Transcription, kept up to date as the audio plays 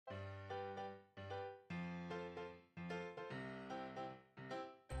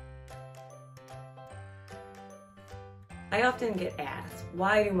I often get asked,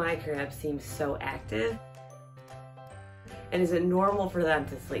 why do my crabs seem so active? And is it normal for them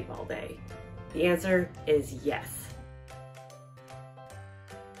to sleep all day? The answer is yes.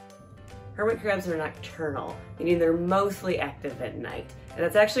 Hermit crabs are nocturnal, meaning they're mostly active at night, and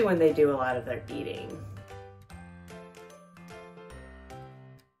that's actually when they do a lot of their eating.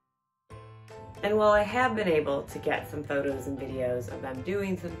 And while I have been able to get some photos and videos of them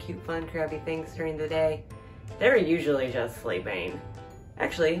doing some cute, fun, crabby things during the day, they're usually just sleeping.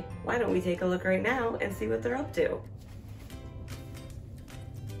 Actually, why don't we take a look right now and see what they're up to?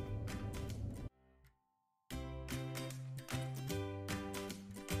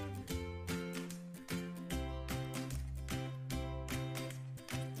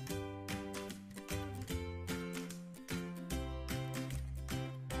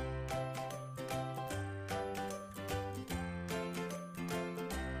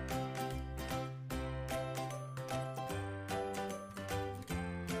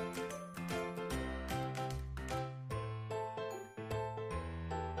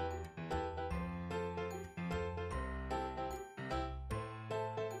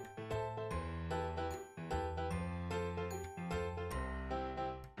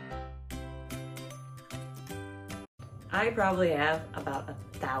 I probably have about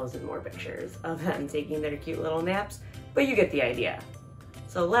 1,000 more pictures of them taking their cute little naps, but you get the idea.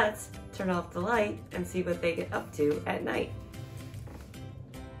 So let's turn off the light and see what they get up to at night.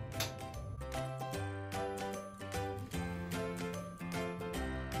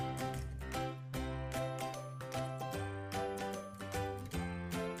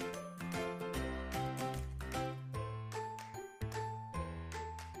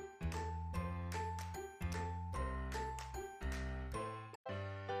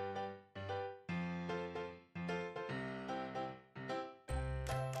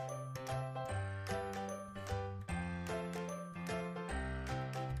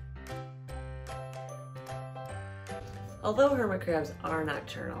 Although hermit crabs are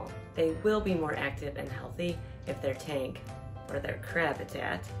nocturnal, they will be more active and healthy if their tank, or their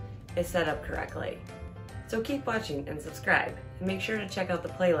crabitat, is set up correctly. So keep watching and subscribe, and make sure to check out the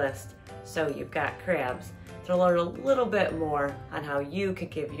playlist So You've Got Crabs to learn a little bit more on how you could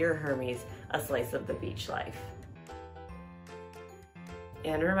give your Hermies a slice of the beach life.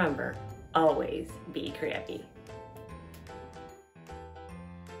 And remember, always be crabby.